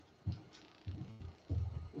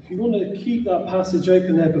If you want to keep that passage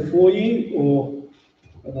open there before you, or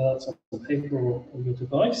whether that's on paper or on your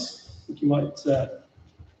device, I think you might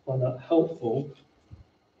find that helpful.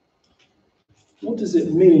 What does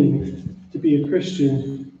it mean to be a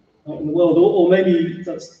Christian out in the world? Or maybe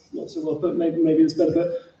that's not so well put, maybe it's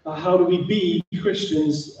better, but how do we be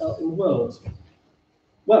Christians out in the world?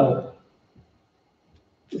 Well,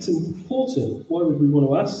 it's important. Why would we want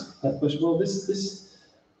to ask that question? Well, this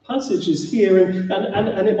passage is here,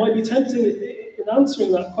 and it might be tempting in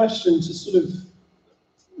answering that question to sort of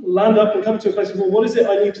land up and come to a place of, well, what is it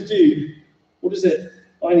I need to do? What is it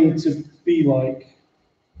I need to be like?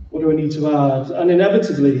 What do I need to add? And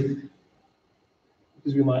inevitably,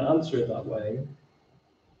 because we might answer it that way,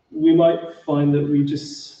 we might find that we're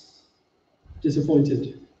just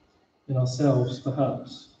disappointed in ourselves,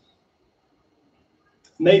 perhaps.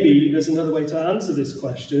 Maybe there's another way to answer this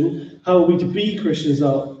question. How are we to be Christians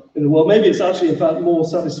out in the world? Maybe it's actually, in fact, more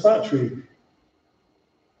satisfactory.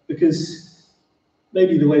 Because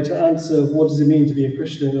maybe the way to answer what does it mean to be a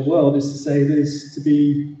Christian in the world is to say it is to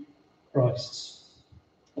be Christ's.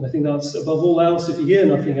 And I think that's, above all else, if you hear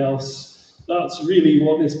nothing else, that's really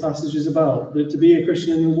what this passage is about. That to be a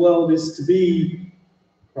Christian in the world is to be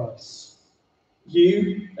Christ.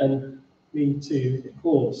 You and me too, of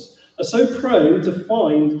course, are so prone to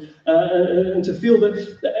find and to feel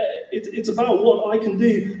that it's about what I can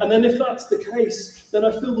do. And then if that's the case, then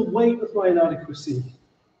I feel the weight of my inadequacy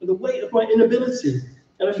and the weight of my inability.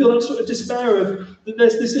 And I feel that sort of despair of that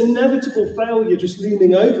there's this inevitable failure just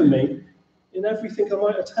looming over me in everything I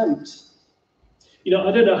might attempt. You know,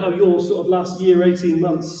 I don't know how your sort of last year, 18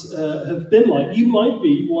 months have been like. You might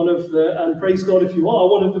be one of the, and praise God if you are,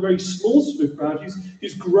 one of the very small sort of crowd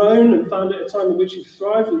who's grown and found it a time in which you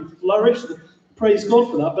thrived and flourished. Praise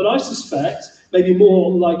God for that. But I suspect, maybe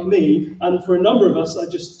more like me, and for a number of us, I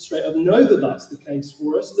just straight up know that that's the case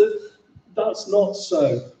for us, that that's not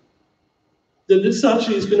so. That this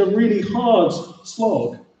actually has been a really hard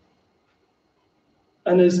slog.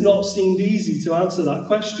 And it's not seemed easy to answer that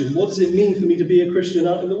question. What does it mean for me to be a Christian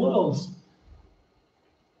out in the world?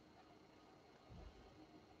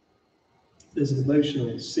 There's an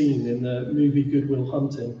emotional scene in the movie Good Will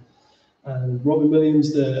Hunting. And Robin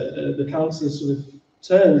Williams, the counselor, sort of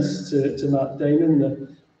turns to Matt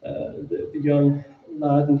Damon, the young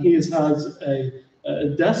lad, and he has had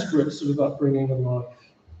a desperate sort of upbringing in life.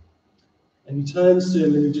 And he turns to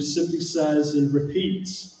him and he just simply says and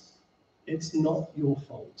repeats, "It's not your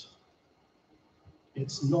fault.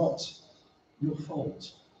 It's not your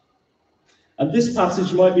fault." And this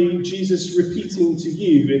passage might be Jesus repeating to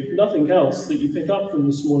you, if nothing else, that you pick up from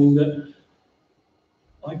this morning, that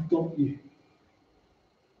I've got you.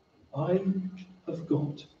 I have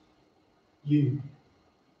got you.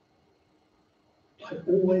 I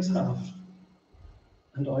always have,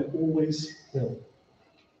 and I always will.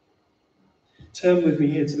 Turn with me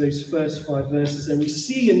here to those first 5 verses, and we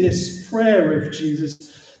see in this prayer of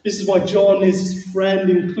Jesus, this is why John, his friend,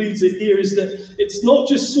 includes it here, is that it's not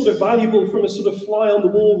just sort of valuable from a sort of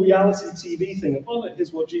fly-on-the-wall reality TV thing. Oh,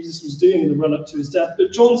 here's what Jesus was doing in the run-up to his death.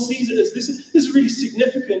 But John sees it as this is really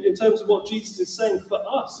significant in terms of what Jesus is saying for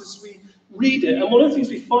us as we read it. And one of the things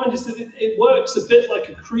we find is that it works a bit like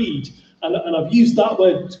a creed. And I've used that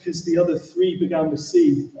word because the other 3 began with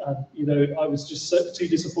C. And, I was just too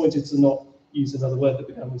disappointed to not use another word that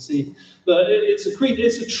began with C. But it's a creed,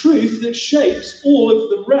 it's a truth that shapes all of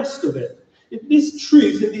the rest of it. This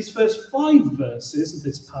truth in these first 5 verses of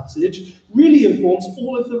this passage really informs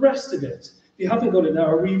all of the rest of it. If you haven't got it now,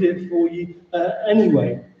 I'll read it for you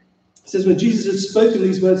anyway. It says, when Jesus had spoken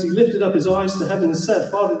these words, he lifted up his eyes to heaven and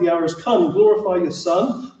said, Father, the hour has come, glorify your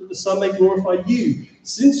Son, that the Son may glorify you.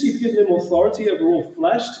 Since you've given him authority over all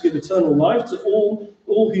flesh to give eternal life to all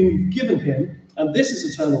whom you've given him, and this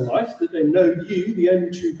is eternal life, that they know you, the only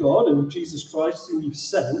true God, and Jesus Christ, whom you've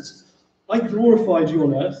sent. I glorified you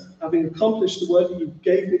on earth, having accomplished the work that you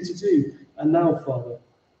gave me to do. And now, Father,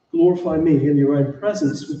 glorify me in your own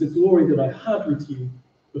presence with the glory that I had with you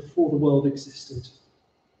before the world existed.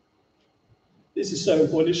 This is so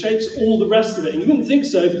important. It shapes all the rest of it. And you wouldn't think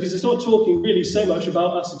so, because it's not talking really so much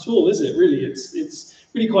about us at all, is it? Really, it's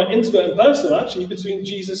really quite intimate and personal, actually, between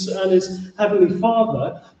Jesus and his heavenly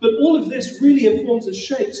Father. But all of this really informs and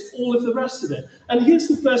shapes all of the rest of it. And here's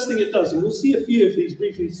the first thing it does, and we'll see a few of these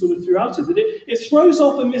briefly sort of throughout it, that it throws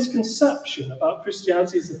off a misconception about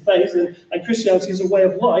Christianity as a faith and Christianity as a way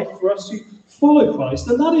of life for us who follow Christ,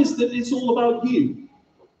 and that is that it's all about you.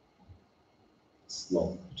 It's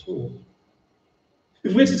not at all.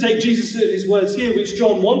 If we're to take Jesus at his words here, which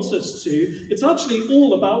John wants us to, it's actually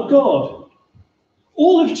all about God.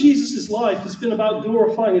 All of Jesus' life has been about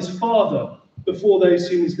glorifying his Father. before those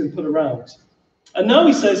whom he's been put around. And now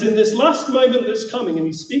he says, in this last moment that's coming, and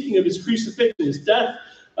he's speaking of his crucifixion, his death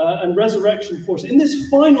and resurrection for us, in this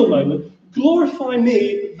final moment, glorify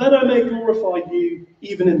me, that I may glorify you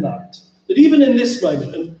even in that. That even in this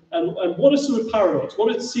moment, and what a sort of paradox,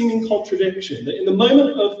 what a seeming contradiction, that in the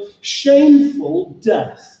moment of shameful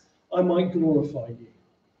death, I might glorify you.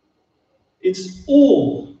 It's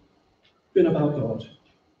all been about God.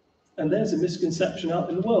 And there's a misconception out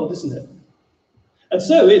in the world, isn't it? And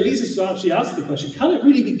so it leads us to actually ask the question, can it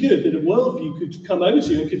really be good that a worldview could come over to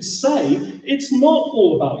you and could say, it's not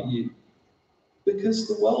all about you? Because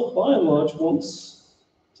the world, by and large, wants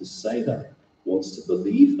to say that, wants to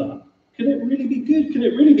believe that. Can it really be good? Can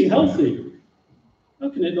it really be healthy? How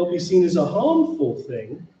can it not be seen as a harmful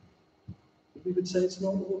thing if we would say it's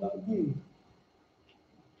not all about you?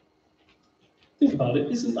 Think about it.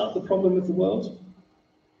 Isn't that the problem with the world?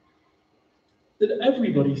 That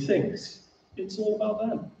everybody thinks it's all about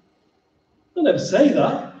them. They'll never say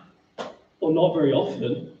that, or not very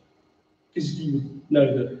often, because you would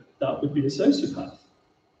know that that would be a sociopath.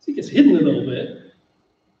 So it gets hidden a little bit,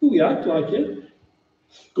 but we act like it.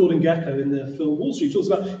 Gordon Gekko in the film Wall Street talks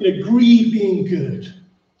about greed being good.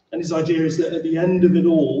 And his idea is that at the end of it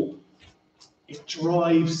all, it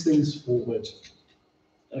drives things forward.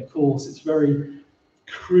 And of course, it's very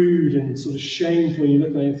crude and sort of shameful when you look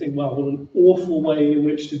at it and think, wow, what an awful way in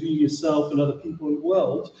which to view yourself and other people in the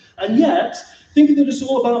world. And yet, thinking that it's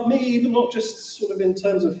all about me, even not just sort of in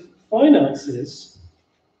terms of finances,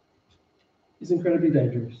 is incredibly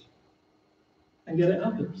dangerous. And yet it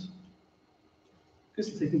happens.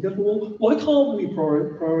 Because they can go, well, why can't we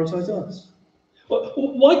prioritize us?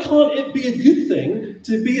 Why can't it be a good thing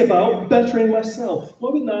to be about bettering myself? Why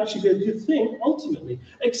wouldn't that actually be a good thing, ultimately?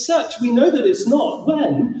 Except we know that it's not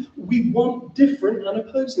when we want different and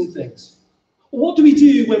opposing things. What do we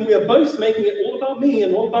do when we are both making it all about me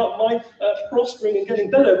and all about my prospering and getting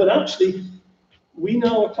better, when actually we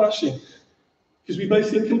now are clashing? Because we both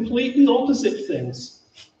think completely opposite things.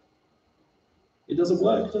 It doesn't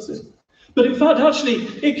work, does it? But in fact, actually,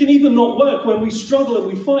 it can even not work when we struggle and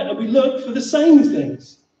we fight and we look for the same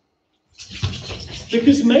things.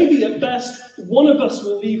 Because maybe at best, one of us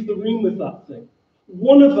will leave the room with that thing.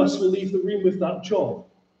 One of us will leave the room with that job.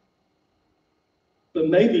 But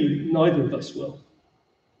maybe neither of us will.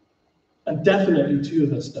 And definitely two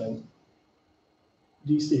of us don't.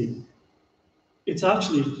 Do you see? It's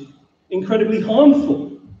actually incredibly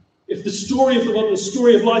harmful if the story of the world, the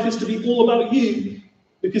story of life is to be all about you,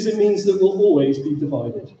 because it means that we'll always be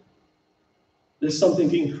divided. There's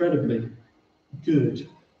something incredibly good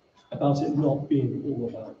about it not being all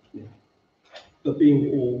about you, but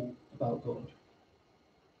being all about God.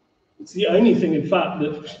 It's the only thing, in fact,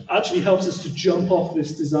 that actually helps us to jump off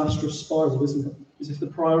this disastrous spiral, isn't it? Is if the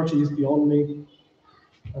priority is beyond me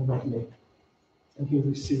and not me. And here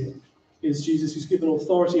we see it. Is Jesus who's given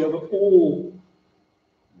authority over all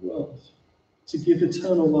the world to give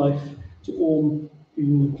eternal life to all who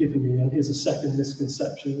you've given me. And here's a second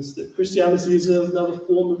misconception, is that Christianity is another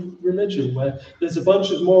form of religion where there's a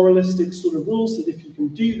bunch of moralistic sort of rules that if you can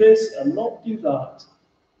do this and not do that,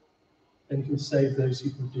 then you can save those who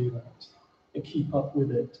can do that and keep up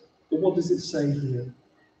with it. But what does it say here?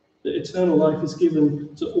 That eternal life is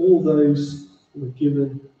given to all those who are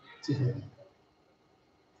given to him.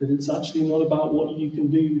 That it's actually not about what you can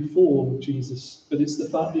do for Jesus, but it's the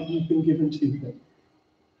fact that you've been given to him.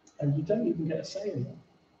 And you don't even get a say in that.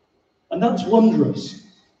 And that's wondrous.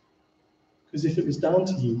 Because if it was down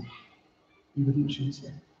to you, you wouldn't choose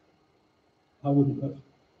him. I wouldn't have.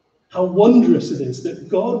 How wondrous it is that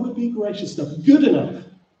God would be gracious enough, good enough,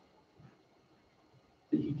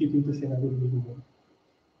 that he'd give me the thing I wouldn't even want.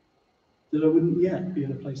 That I wouldn't yet be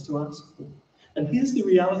in a place to ask for. And here's the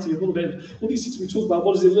reality of all of it. All these things we talk about,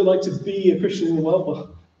 what does it look like to be a Christian in the world?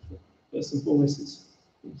 Well, first and foremost,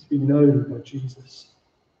 it's to be known by Jesus.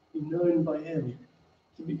 Be known by him.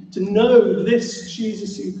 To know this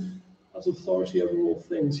Jesus who has authority over all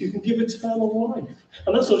things, who can give eternal life.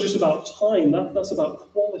 And that's not just about time, that's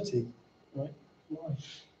about quality, right?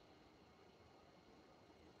 Life.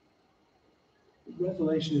 The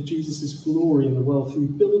revelation of Jesus' glory in the world through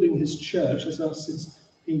building his church as us, his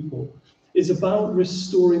people, is about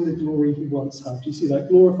restoring the glory he once had. Do you see that?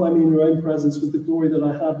 Glorify me in your own presence with the glory that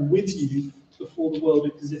I had with you before the world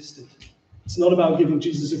existed. It's not about giving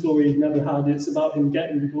Jesus a glory he never had. It's about him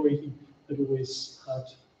getting the glory he had always had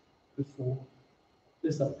before.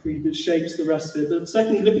 There's that creed that shapes the rest of it. But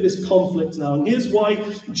secondly, look at this conflict now. And here's why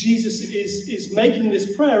Jesus is making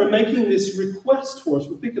this prayer and making this request for us.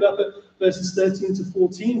 We'll pick it up at verses 13 to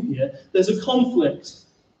 14 here. There's a conflict.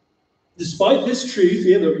 Despite this truth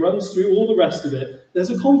here that runs through all the rest of it,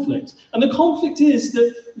 there's a conflict. And the conflict is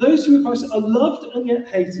that those who are Christ are loved and yet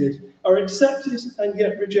hated, are accepted and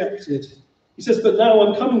yet rejected. He says, but now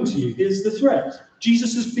I'm coming to you. Here's the threat.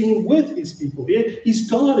 Jesus has been with his people here. He's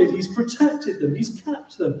guarded, he's protected them, he's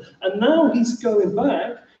kept them. And now he's going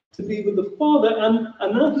back to be with the Father,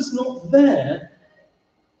 and now he's not there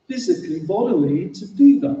physically, bodily, to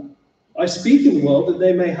do that. I speak in the world that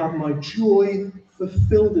they may have my joy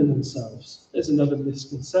fulfilled in themselves. There's another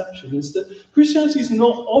misconception, is that Christianity is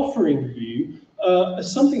not offering you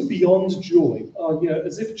something beyond joy,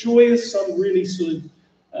 as if joy is some really sort of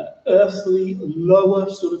earthly,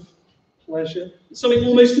 lower sort of pleasure. It's something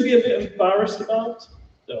almost to be a bit embarrassed about.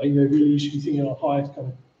 Really you should be thinking on a higher kind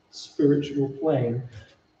of spiritual plane.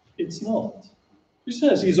 It's not.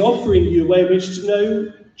 Christianity is offering you a way in which to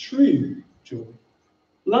know true joy,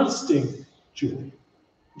 lasting joy,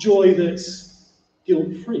 joy that's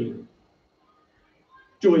guilt-free,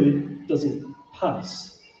 joy that doesn't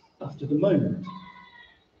pass after the moment,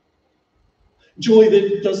 joy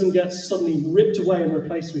that doesn't get suddenly ripped away and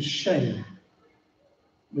replaced with shame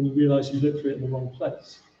when you realize you looked for it in the wrong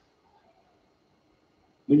place,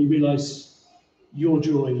 when you realize your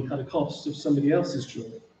joy had a cost of somebody else's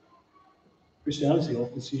joy. Christianity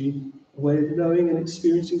offers you a way of knowing and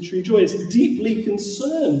experiencing true joy. It's deeply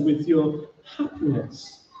concerned with your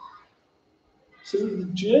happiness. So the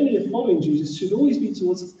journey of following Jesus should always be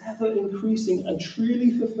towards ever-increasing and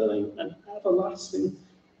truly fulfilling and everlasting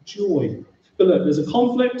joy. But look, there's a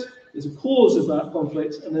conflict, there's a cause of that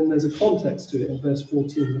conflict, and then there's a context to it in verse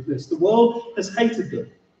 14 of this. The world has hated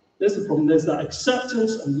them. There's the problem. There's that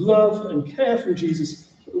acceptance and love and care from Jesus,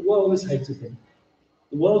 but the world has hated them.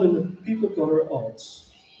 The world and the people of God are at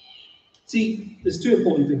odds. See, there's two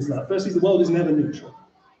important things to that. Firstly, the world is never neutral.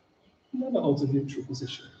 It never holds a neutral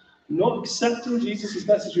position. You're not accepting Jesus'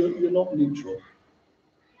 message, you're not neutral.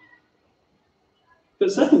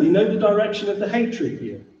 But secondly, note the direction of the hatred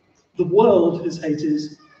here. The world has hated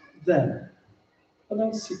them. And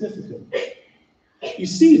that's significant. You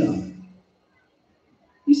see that.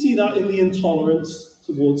 You see that in the intolerance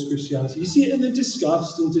towards Christianity. You see it in the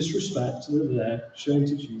disgust and disrespect that are there shown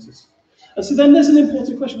to Jesus. And so then there's an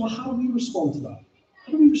important question. Well, how do we respond to that?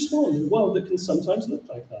 How do we respond in a world that can sometimes look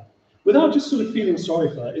like that? Without just sort of feeling sorry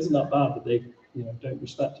for that. Isn't that bad that they don't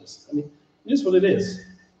respect us? I mean, it is what it is.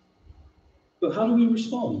 But how do we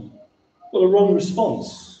respond? Well, a wrong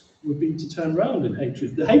response would be to turn around in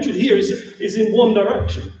hatred. The hatred here is in one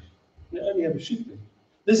direction. It only ever should be.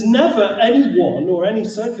 There's never anyone or any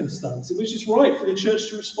circumstance in which it's right for the church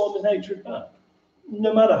to respond in hatred back,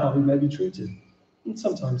 no matter how we may be treated. And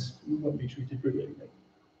sometimes we won't be treated brilliantly.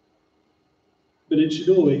 But it should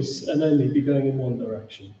always and only be going in one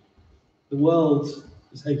direction. The world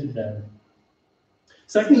has hated them.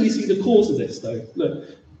 Secondly, you see the cause of this, though.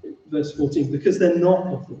 Look, verse 14, because they're not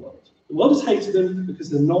of the world. The world has hated them because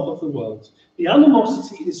they're not of the world. The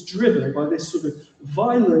animosity is driven by this sort of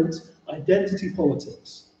violent identity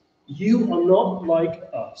politics. You are not like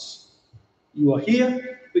us. You are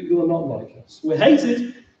here, but you are not like us. We're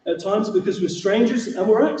hated at times because we're strangers and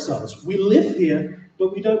we're exiles. We live here,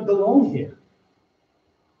 but we don't belong here.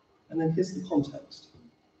 And then here's the context.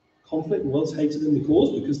 Conflict, the world's hated them, the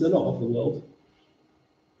cause, because they're not of the world.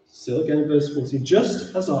 Still again in verse 14,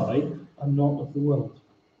 just as I am not of the world.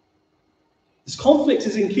 This conflict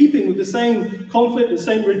is in keeping with the same conflict, the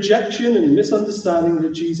same rejection and misunderstanding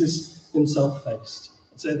that Jesus himself faced.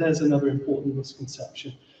 So there's another important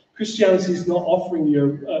misconception. Christianity is not offering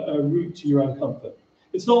you a route to your own comfort.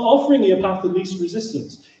 It's not offering you a path of least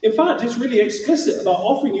resistance. In fact, it's really explicit about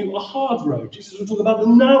offering you a hard road. Jesus will talk about the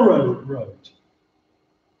narrow road.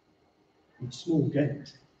 And the small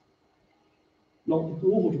gate. Not the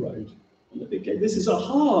broad road. And the big gate. This is a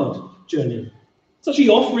hard journey. It's actually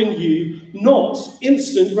offering you not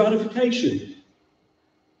instant gratification,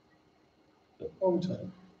 but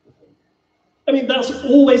long-term. I mean, that's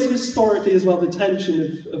always historically as well the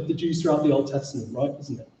tension of the Jews throughout the Old Testament, right?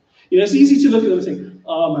 Isn't it? It's easy to look at them and think,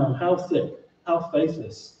 oh man, how thick, how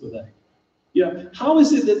faithless were they? How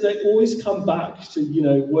is it that they always come back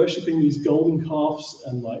to, worshipping these golden calves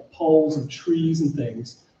and like poles and trees and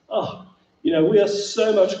things? We are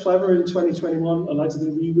so much cleverer in 2021. I'd like to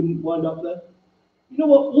think we wouldn't wind up there. You know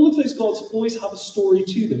what? All of those gods always have a story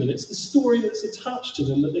to them, and it's the story that's attached to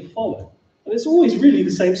them that they follow. And it's always really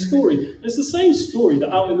the same story. And it's the same story that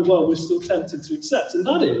out in the world we're still tempted to accept, and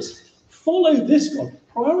that is, follow this God,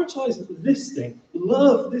 prioritize this thing,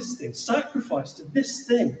 love this thing, sacrifice to this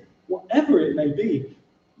thing, whatever it may be,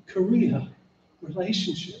 career,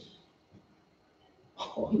 relationship,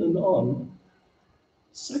 on and on.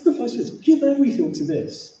 Sacrifice this, give everything to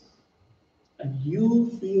this. and you'll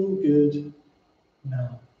feel good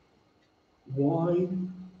now. Why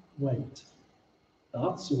wait?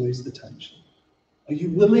 That's always the tension. Are you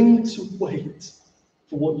willing to wait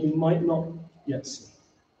for what you might not yet see?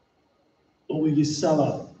 Or will you sell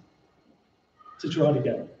out to try to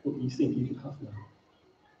get what you think you can have now?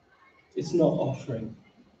 It's not offering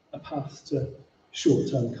a path to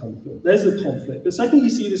short-term comfort. There's the conflict. But second, you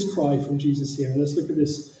see this cry from Jesus here. And let's look at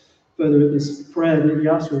this further at this prayer that he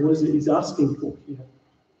asked for. What is it he's asking for here?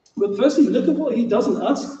 But firstly, look at what he doesn't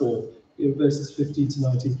ask for in verses 15 to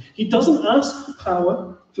 19. He doesn't ask for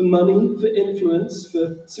power, for money, for influence,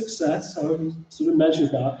 for success, however you sort of measure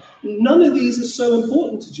that. None of these are so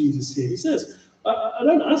important to Jesus here. He says, I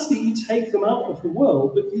don't ask that you take them out of the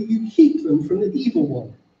world, but that you keep them from the evil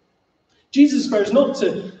one. Jesus' prayer is not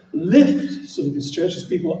to lift sort of his church, his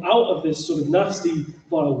people out of this sort of nasty,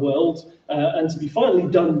 vile world, and to be finally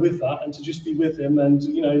done with that, and to just be with him. And,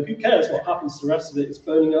 you know, who cares what happens to the rest of it? It's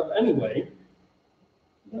burning up anyway.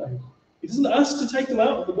 No. He doesn't ask to take them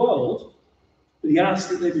out of the world, but he asks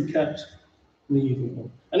that they be kept from the evil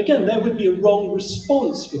one. And again, there would be a wrong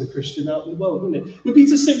response for the Christian out in the world, wouldn't it? It would be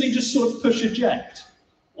to simply just sort of push eject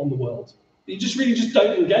on the world. You just really just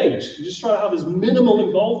don't engage. You just try to have as minimal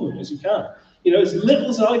involvement as you can. You know, as little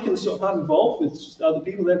as I can sort of have involved with other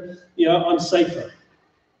people, then, you know, I'm safer.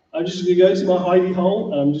 I'm just going to go to my hidey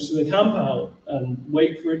hole, and I'm just going to camp out and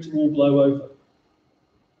wait for it to all blow over.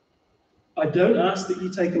 I don't ask that you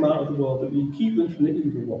take them out of the world, but you keep them from the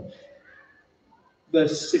evil one.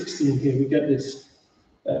 Verse 16 here, we get this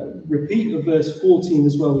repeat of verse 14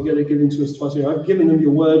 as well. We get it given to us twice here. I've given them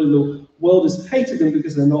your word, and the world has hated them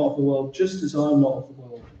because they're not of the world, just as I'm not of the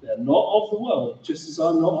world. They're not of the world, just as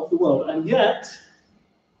I'm not of the world. And yet,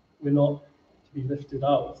 we're not to be lifted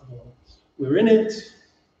out of the world. We're in it,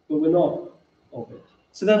 but we're not of it.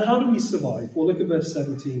 So then how do we survive? Well, look at verse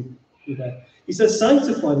 17 there. He says,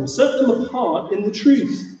 sanctify them, set them apart in the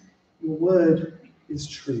truth. Your word is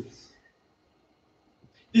truth.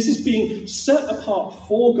 This is being set apart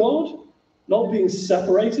for God, not being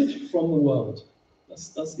separated from the world.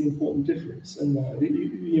 That's the important difference. And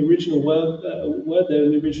the original word there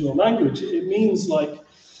in the original language, it means like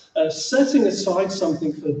setting aside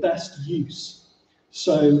something for the best use.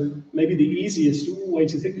 So maybe the easiest way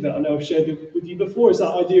to think of it, I know I've shared it with you before, is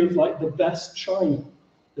that idea of like the best china,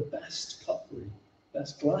 the best cutlery,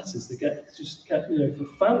 best glasses that get kept, you know, for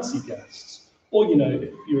fancy guests. Or, you know,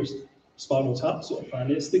 if you're a Spinal Tap sort of fan,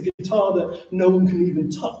 it's the guitar that no one can even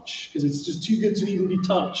touch because it's just too good to even be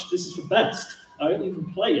touched. This is the best. I don't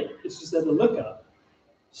even play it. It's just there to look at.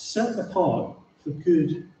 Set apart for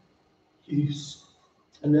good use.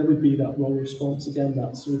 And there would be that wrong response again,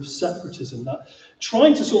 that sort of separatism, that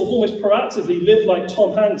trying to sort of almost proactively live like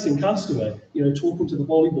Tom Hanks in Castaway, you know, talking to the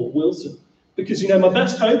volleyball Wilson. Because, you know, my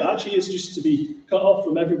best hope actually is just to be cut off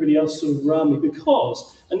from everybody else sort of around me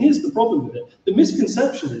because, and here's the problem with it, the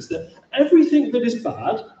misconception is that everything that is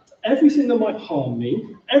bad, everything that might harm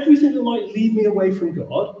me, everything that might lead me away from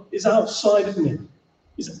God is outside of me,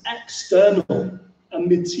 is external and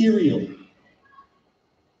material,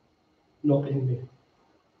 not in me.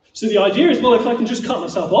 So the idea is, well, if I can just cut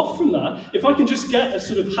myself off from that, if I can just get a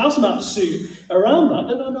sort of hazmat suit around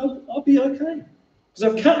that, then I'll be okay.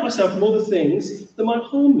 Because I've kept myself from all the things that might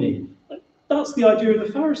harm me. That's the idea of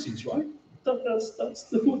the Pharisees, right? That's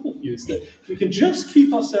the fourth view, is that if we can just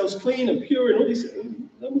keep ourselves clean and pure and all these things,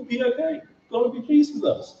 then we'll be okay. God will be pleased with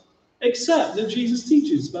us. Except that Jesus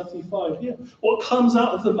teaches, Matthew 5 here, what comes out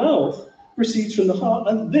of the mouth proceeds from the heart,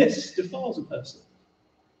 and this defiles a person.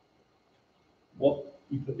 What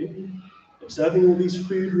you put in, observing all these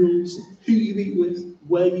food rules, who you eat with,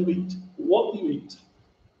 where you eat, what you eat.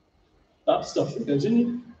 That stuff that goes in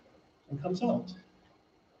you and comes out.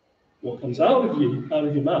 What comes out of you, out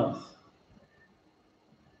of your mouth,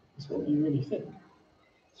 is what you really think.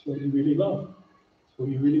 It's what you really love. It's what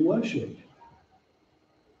you really worship.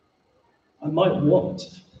 I might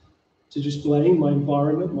want to just blame my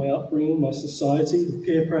environment, my upbringing, my society, the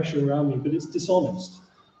peer pressure around me, but it's dishonest.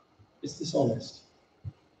 It's dishonest.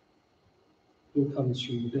 It all comes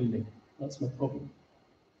from within me. That's my problem.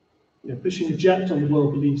 You know, pushing eject on the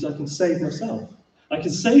world believes I can save myself. I can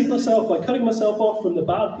save myself by cutting myself off from the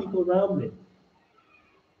bad people around me.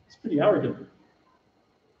 It's pretty arrogant.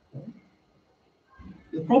 Right?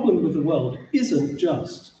 The problem with the world isn't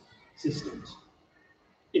just systems.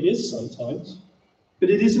 It is sometimes, but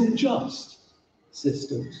it isn't just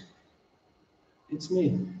systems. It's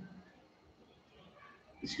me.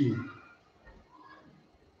 It's you.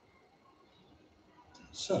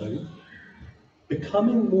 So,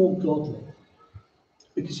 becoming more godly,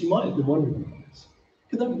 because you might have been wondering about this,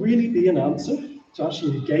 could that really be an answer to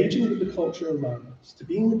actually engaging with the culture around us, to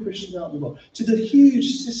being the Christian out in the world, to the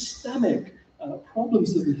huge systemic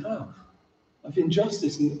problems that we have of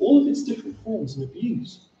injustice in all of its different forms and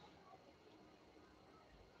abuse.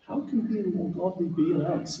 How can being more godly be an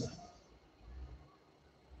answer?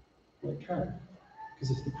 Well, it can.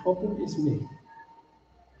 Because if the problem is me,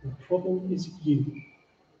 and the problem is you,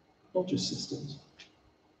 not just systems,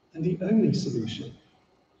 then the only solution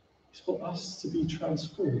is for us to be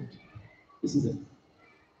transformed, isn't it?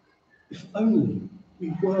 If only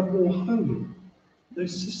we were more holy,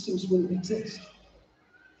 those systems wouldn't exist.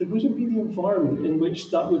 There wouldn't be the environment in which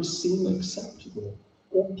that would seem acceptable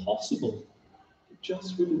or possible. It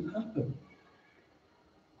just wouldn't happen.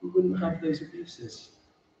 We wouldn't have those abuses.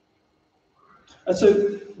 And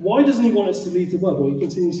so, why doesn't he want us to leave the world? Well, he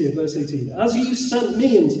continues here, verse 18. As you sent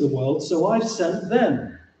me into the world, so I've sent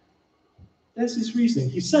them. There's his reasoning.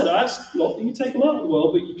 He said, I ask not that you take them out of the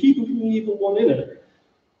world, but you keep them from the evil one in it.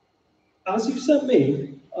 As you sent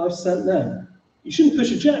me, I've sent them. You shouldn't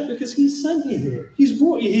push a jet because he's sent you here. He's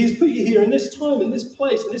brought you here. He's put you here in this time, in this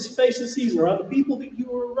place, in this space and season, around the people that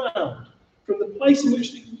you are around, from the place in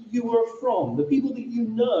which you are from, the people that you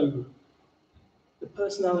know, the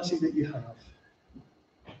personality that you have.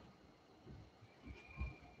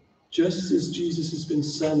 Just as Jesus has been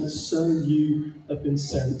sent, so you have been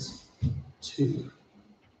sent too.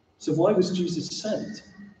 So why was Jesus sent?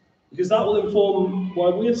 Because that will inform why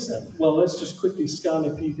we're sent. Well, let's just quickly scan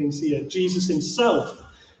a few things here. Jesus himself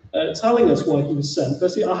telling us why he was sent.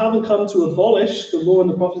 Firstly, I haven't come to abolish the law and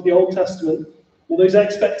the prophets of the Old Testament, all those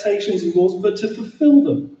expectations and laws, but to fulfill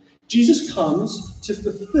them. Jesus comes to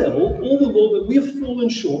fulfill all the law that we have fallen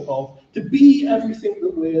short of, to be everything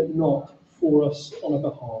that we're not for us on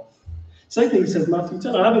our behalf. Secondly, he says, Matthew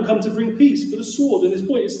 10, I haven't come to bring peace, but a sword. And his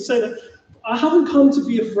point is to say that I haven't come to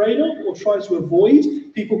be afraid of or try to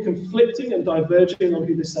avoid people conflicting and diverging on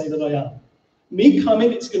who they say that I am. Me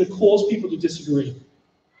coming, it's going to cause people to disagree.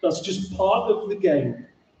 That's just part of the game.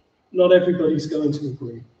 Not everybody's going to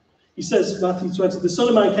agree. He says, Matthew 20, the Son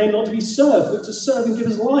of Man came not to be served, but to serve and give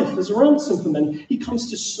his life as a ransom for many. He comes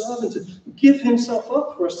to serve and to give himself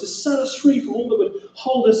up for us, to set us free from all that would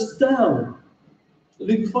hold us down.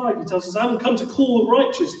 Luke 5, he tells us, I haven't come to call the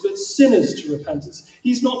righteous, but sinners to repentance.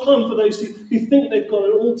 He's not come for those who think they've got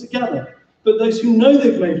it all together, but those who know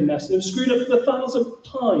they've made a mess and have screwed up for the 1,000th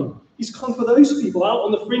time. He's come for those people out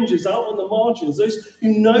on the fringes, out on the margins, those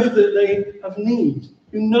who know that they have need,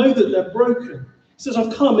 who know that they're broken. He says,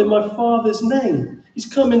 I've come in my Father's name.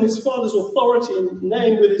 He's come in his Father's authority and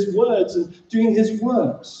name with his words and doing his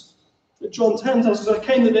works. John 10 tells us, I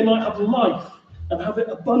came that they might have life and have it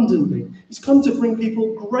abundantly. He's come to bring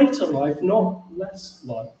people greater life, not less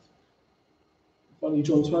life. Finally,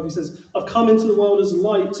 John 12, he says, I've come into the world as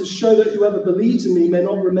light to show that whoever believes in me may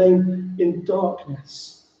not remain in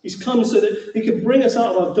darkness. He's come so that he can bring us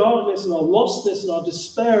out of our darkness and our lostness and our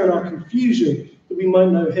despair and our confusion, that we might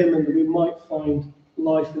know him and that we might find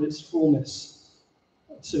life in its fullness.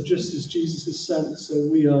 So just as Jesus is sent, so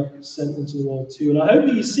we are sent into the world too. And I hope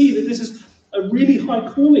that you see that this is a really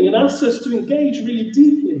high calling and asks us to engage really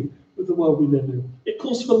deeply with the world we live in. It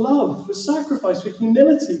calls for love, for sacrifice, for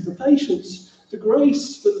humility, for patience, for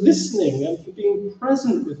grace, for listening and for being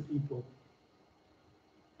present with people.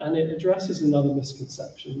 And it addresses another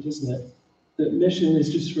misconception, doesn't it? That mission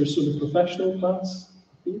is just for a sort of professional class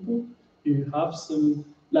of people who have some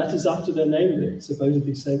letters after their name that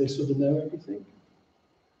supposedly say they sort of know everything.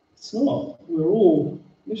 It's not. We're all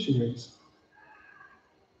missionaries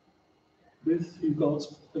with who God's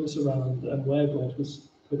put us around and where God has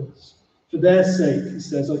put us. For their sake, he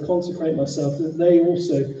says, I consecrate myself that they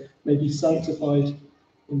also may be sanctified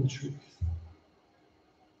in the truth.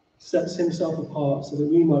 Sets himself apart so that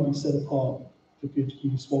we might be set apart for good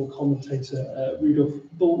use. One commentator, Rudolf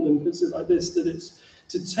Bultmann, puts it like this, that it's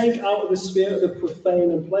to take out of the sphere of the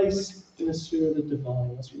profane and place in the sphere of the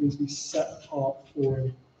divine. That's what it means to be set apart for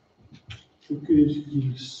him, for good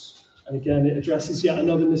use. And again, it addresses yet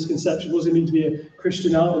another misconception. What does it mean to be a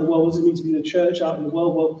Christian out in the world? What does it mean to be the church out in the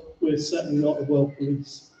world? Well, we're certainly not the world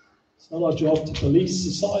police. It's not our job to police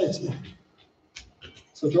society.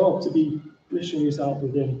 It's our job to be missionaries out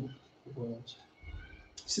within the world.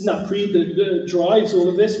 It's in that creed that drives all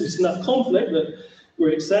of this. We see that conflict that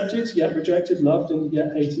we're accepted, yet rejected, loved, and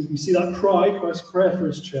yet hated. We see that cry, Christ's prayer for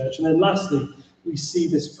his church. And then lastly, we see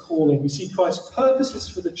this calling. We see Christ's purposes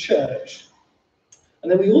for the church.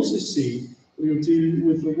 And then we also see what he'll do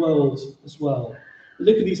with the world as well.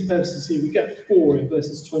 Look at these purposes here. We get 4 in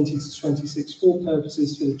verses 20 to 26, 4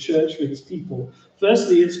 purposes for the church, for his people.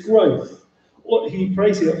 Firstly, it's growth. What he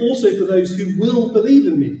prays here, also for those who will believe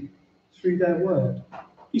in me through their word.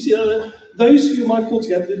 You see, those who might call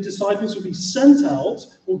together, the disciples will be sent out,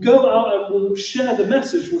 will go out and will share the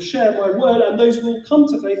message, will share my word, and those will come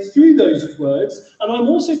to faith through those words. And I'm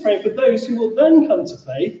also praying for those who will then come to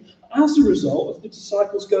faith as a result of the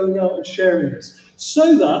disciples going out and sharing this,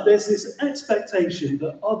 so that there's this expectation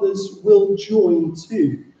that others will join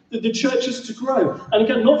too, that the church is to grow. And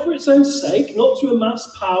again, not for its own sake, not to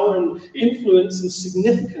amass power and influence and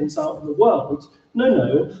significance out in the world,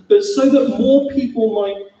 no, but so that more people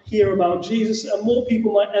might hear about Jesus and more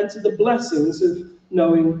people might enter the blessings of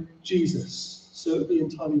knowing Jesus. So it would be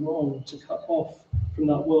entirely wrong to cut off from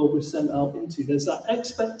that world we're sent out into. There's that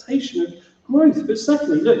expectation of growth. But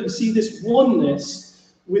secondly, look, you see this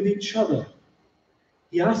oneness with each other.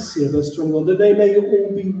 He asks here, verse 21, that they may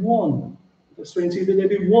all be one. Verse 22, that they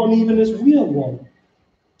be one even as we are one.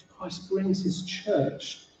 Christ brings his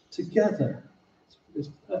church together for his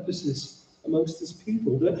purposes amongst his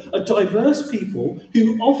people. A diverse people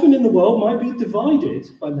who often in the world might be divided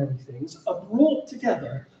by many things are brought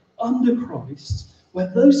together under Christ,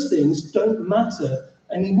 where those things don't matter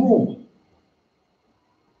anymore.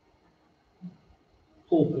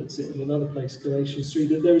 Paul puts it in another place, Galatians 3,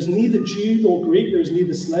 that there is neither Jew nor Greek, there is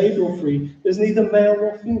neither slave nor free, there's neither male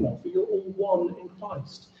nor female, for you're all one in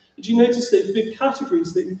Christ. Did you notice the big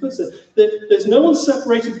categories that he puts there? That there's no one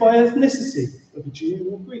separated by ethnicity, whether Jew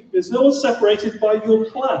or Greek. There's no one separated by your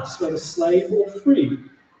class, whether slave or free.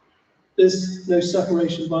 There's no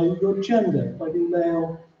separation by your gender, by being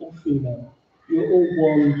male or female. You're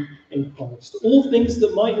all one in Christ. All things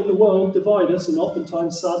that might in the world divide us, and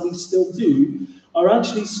oftentimes sadly still do, are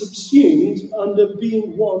actually subsumed under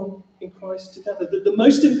being one in Christ together. That the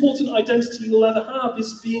most important identity you'll ever have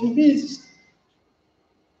is being his.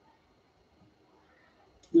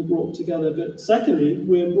 We're brought together, but secondly,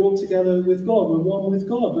 we're brought together with God. We're one with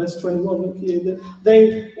God. Verse 21, look here, that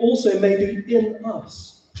they also may be in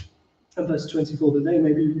us. And verse 24, that they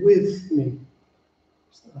may be with me.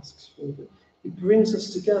 Asks for it. He brings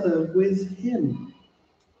us together with him.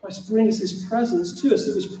 Christ brings his presence to us.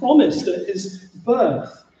 It was promised at his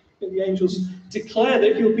birth. And the angels declare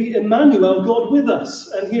that he'll be Emmanuel, God with us.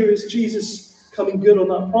 And here is Jesus coming good on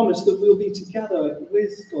that promise that we'll be together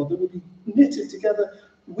with God, that we'll be knitted together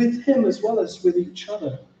with him as well as with each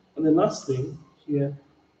other. And then last thing here,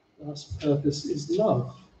 last purpose is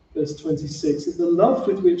love. Verse 26, that the love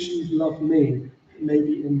with which you've loved me may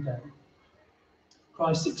be in them.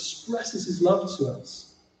 Christ expresses his love to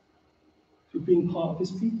us through being part of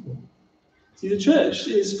his people. See, the church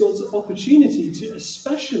is God's opportunity to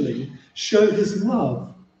especially show his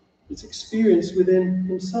love, its experience within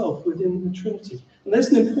himself, within the Trinity. And there's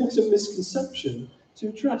an important misconception to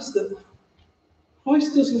address, that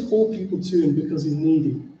Christ doesn't call people to him because he's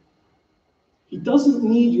needy. He doesn't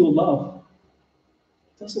need your love.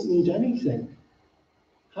 He doesn't need anything.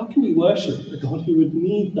 How can you worship a God who would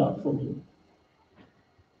need that from you?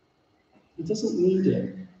 He doesn't need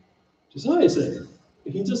it. Desires it,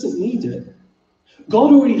 but he doesn't need it.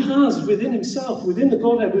 God already has within himself, within the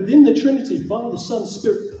Godhead, within the Trinity, Father, Son,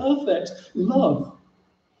 Spirit, perfect love.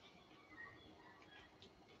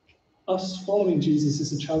 Us following Jesus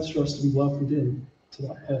is a chance for us to be welcomed in to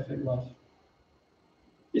that perfect love.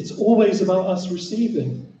 It's always about us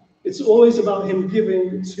receiving. It's always about him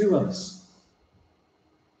giving to us.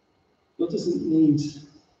 God doesn't need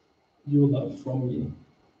your love from you,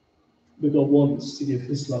 but God wants to give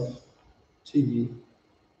his love to you.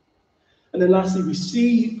 And then lastly, we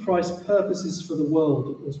see Christ's purposes for the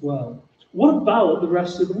world as well. What about the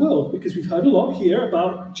rest of the world? Because we've heard a lot here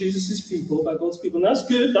about Jesus' people, about God's people, and that's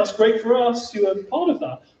good, that's great for us who are part of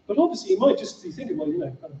that. But obviously you might just be thinking, well,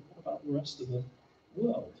 what about the rest of the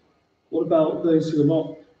world? What about those who are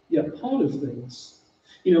not yet part of things?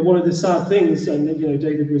 One of the sad things, and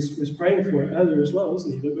David was praying for it earlier as well,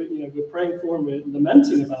 wasn't he? That we're praying for and we're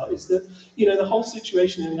lamenting about is that the whole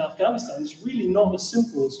situation in Afghanistan is really not as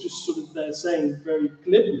simple as just sort of they're saying very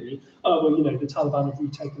glibly, oh well, the Taliban have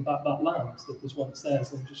retaken back that land that was once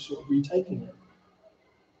theirs and just sort of retaking it.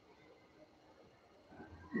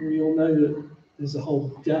 We all know that there's a whole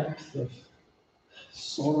depth of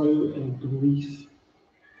sorrow and grief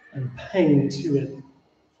and pain to it,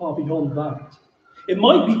 far beyond that. It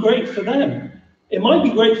might be great for them. It might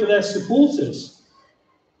be great for their supporters.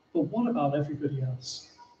 But what about everybody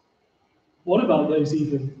else? What about those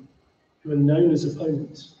even who are known as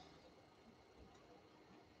opponents?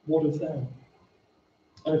 What of them?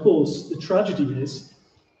 And of course, the tragedy is,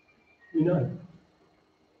 we know.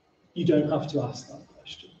 You don't have to ask that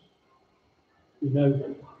question. We know what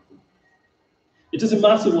will happen. It doesn't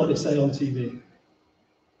matter what they say on TV.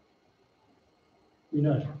 We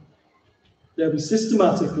know. They'll be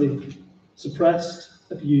systematically suppressed,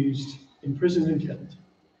 abused, imprisoned and killed.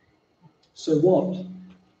 So what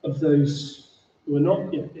of those who are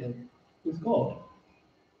not yet in with God?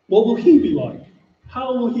 What will he be like?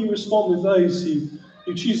 How will he respond with those who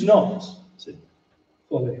choose not to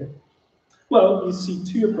follow him? Well, you see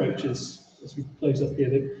two approaches as we close up here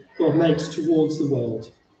that God makes towards the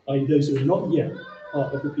world, i.e. those who are not yet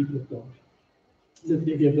part of the people of God. Look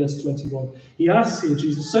at here, verse 21. He asks here,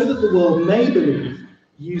 Jesus, so that the world may believe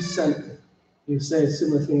you sent me. He'll say a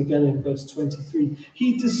similar thing again in verse 23.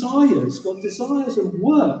 God desires and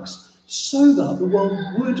works so that the world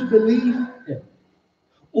would believe him.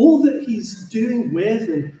 All that he's doing with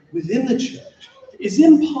and within the church is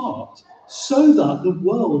in part so that the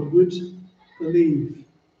world would believe.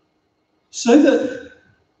 So that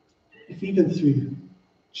if even through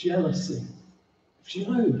jealousy, if you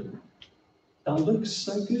know, that looks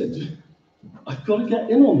so good, I've got to get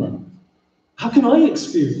in on that. How can I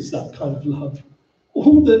experience that kind of love?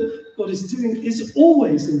 All that God is doing is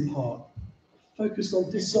always in part focused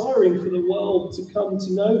on desiring for the world to come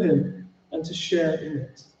to know him and to share in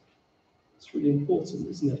it. It's really important,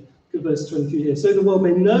 isn't it? Good verse 23 here. So the world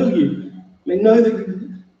may know you, may know that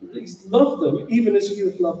you at least love them, even as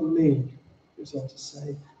you have loved me. Goes on to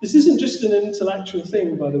say. This isn't just an intellectual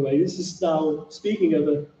thing, by the way. This is now speaking of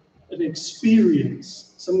an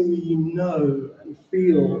experience, something that you know and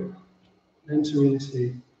feel and enter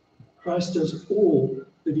into. Christ does all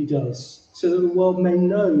that he does, so that the world may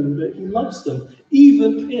know that he loves them,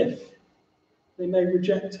 even if they may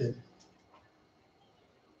reject him.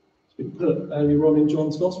 It's been put earlier on in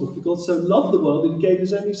John's Gospel, for God so loved the world that he gave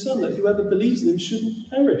his only Son, that whoever believes in him shouldn't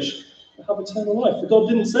perish, but have eternal life. For God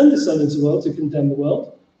didn't send his Son into the world to condemn the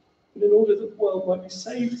world, but in order that the world might be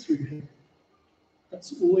saved through him.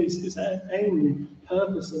 That's always his aim,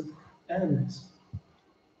 purpose, and end.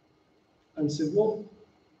 And so what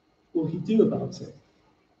will he do about it?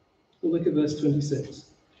 Well, look at verse 26.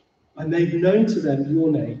 I made known to them your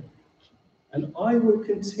name, and I will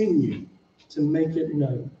continue to make it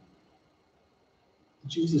known.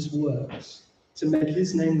 Jesus works to make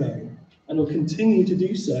his name known, and will continue to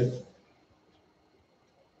do so.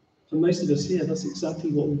 For most of us here, that's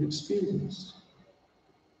exactly what we've experienced.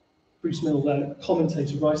 Bruce Mill,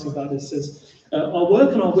 commentator writing about this, says, our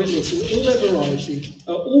work and our witness in all their variety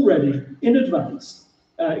are already, in advance,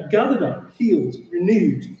 gathered up, healed,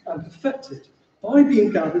 renewed, and perfected by being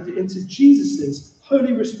gathered into Jesus'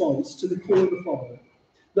 holy response to the call of the Father.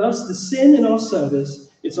 Thus, the sin in our service,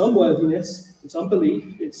 its unworthiness, its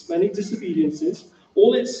unbelief, its many disobediences,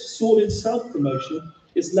 all its sordid self-promotion,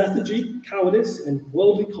 its lethargy, cowardice, and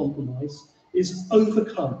worldly compromise, is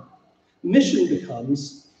overcome. Mission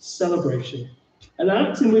becomes celebration, an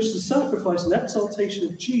act in which the sacrifice and exaltation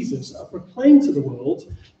of Jesus are proclaimed to the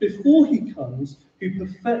world before he comes, who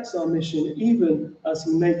perfects our mission even as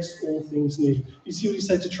he makes all things new. You see what he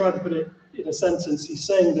said, to try to put it in a sentence, he's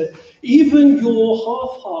saying that even your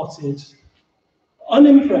half-hearted,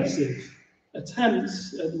 unimpressive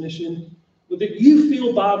attempts at mission that you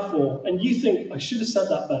feel bad for, and you think, I should have said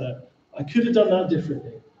that better, I could have done that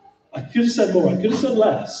differently, I could have said more, I could have said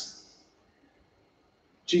less,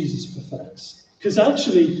 Jesus perfects. Because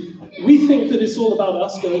actually, we think that it's all about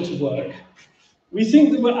us going to work. We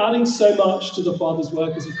think that we're adding so much to the Father's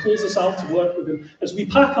work as he calls us out to work with him, as we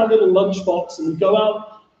pack our little lunchbox and we go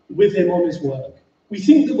out with him on his work. We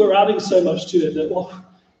think that we're adding so much to it that, well,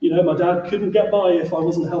 my dad couldn't get by if I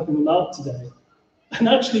wasn't helping him out today. And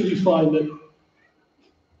actually, we find that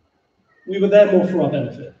we were there more for our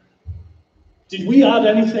benefit. Did we add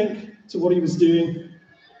anything to what he was doing?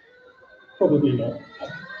 Probably not.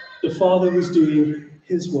 The Father was doing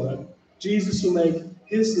his work. Jesus will make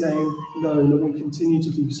his name known and will continue to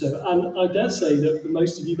do so. And I dare say that for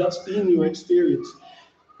most of you, that's been your experience.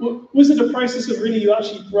 Was it a process of really you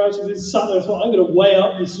actually sat there and thought, I'm going to weigh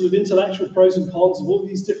up these sort of intellectual pros and cons of all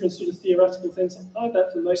these different sort of theoretical things? I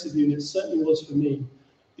bet for most of you, and it certainly was for me,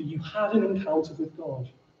 that you had an encounter with God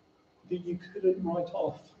that you couldn't write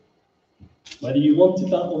off. Whether you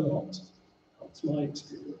wanted that or not, that's my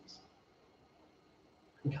experience.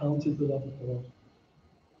 Encountered the love of God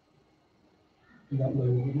in that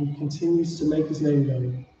moment, and he continues to make his name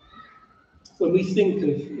known. When we think of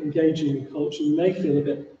engaging in culture, we may feel a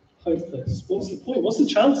bit hopeless. What's the point? What's the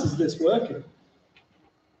chances of this working?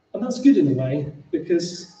 And that's good in a way,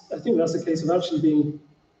 because I think that's a case of actually being,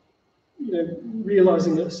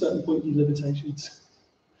 realizing at a certain point your limitations,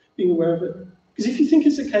 being aware of it. Because if you think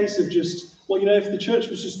it's a case of just, if the church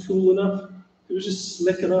was just cool enough, it was just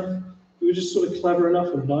slick enough, it was just sort of clever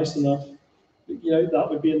enough and nice enough, that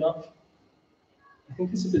would be enough. I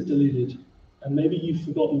think it's a bit deluded, and maybe you've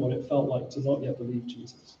forgotten what it felt like to not yet believe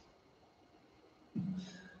Jesus.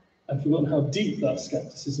 and forgotten how deep that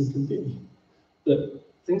skepticism can be. That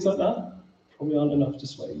things like that probably aren't enough to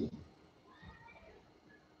sway you.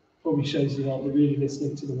 Probably shows you aren't really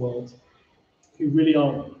listening to the world, who really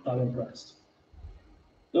aren't that impressed.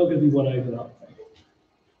 Not going to be won over that way.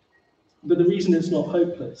 But the reason it's not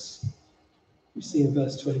hopeless, we see in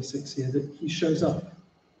verse 26 here, that he shows up.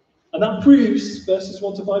 And that proves, verses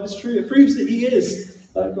 1 to 5 is true, it proves that he is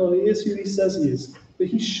that God, he is who he says he is. But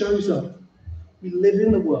he shows up. We live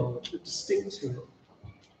in the world, but distinct to it.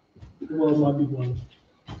 The world might be one,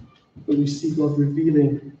 but we see God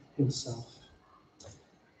revealing himself.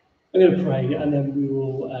 I'm going to pray, and then we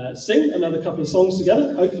will sing another couple of songs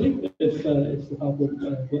together, hopefully, if the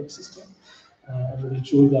PowerPoint works this time. And we'll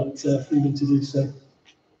enjoy that freedom to do so.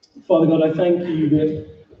 Father God, I thank you that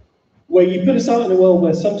where you put us out in a world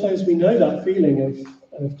where sometimes we know that feeling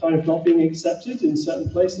of kind of not being accepted in certain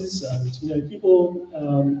places, and people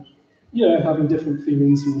having different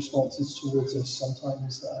feelings and responses towards us,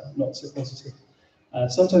 sometimes not so positive.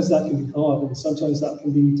 Sometimes that can be hard, and sometimes that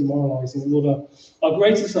can be demoralizing. And Lord, our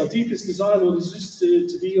greatest, our deepest desire, Lord, is just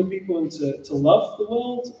to be your people and to love the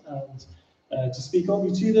world and to speak of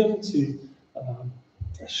you to them,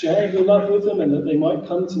 to share your love with them, and that they might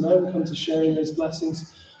come to know and come to sharing those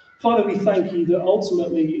blessings. Father, we thank you that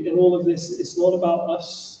ultimately in all of this, it's not about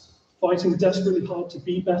us fighting desperately hard to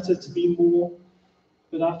be better, to be more,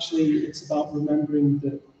 but actually it's about remembering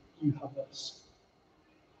that you have us.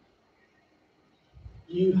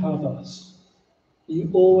 You have us.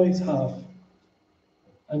 You always have,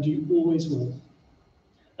 and you always will.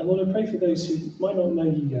 And Lord, I pray for those who might not know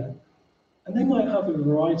you yet, and they might have a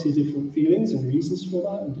variety of different feelings and reasons for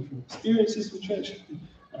that, and different experiences with church,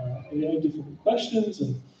 different questions,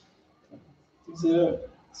 and things that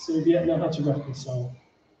sort of yet know how to reconcile.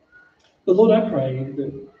 But Lord, I pray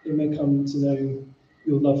that they may come to know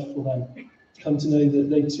your love for them, come to know that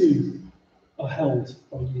they too are held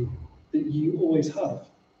by you, that you always have,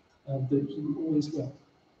 and that you always will,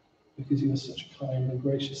 because you are such a kind and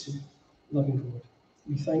gracious and loving God.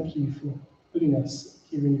 We thank you for putting us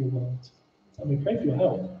here in your world, and we pray for your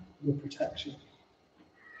help, your protection,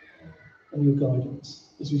 and your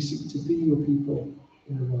guidance as we seek to be your people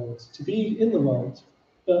in the world, to be in the world,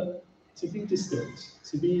 but to be distinct,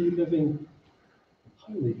 to be living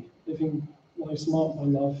holy, living lives marked by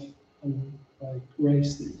love and by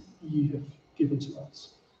grace that you have given to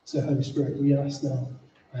us. So, Holy Spirit,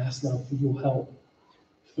 I ask now for your help,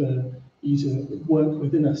 for you to work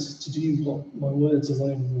within us to do what my words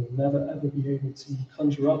alone will never ever be able to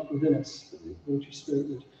conjure up within us. That the Lord, your Spirit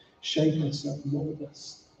would shape us and mold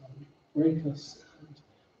us, and break us, and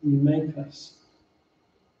remake us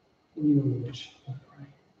in your image, I pray.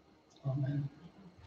 Amen.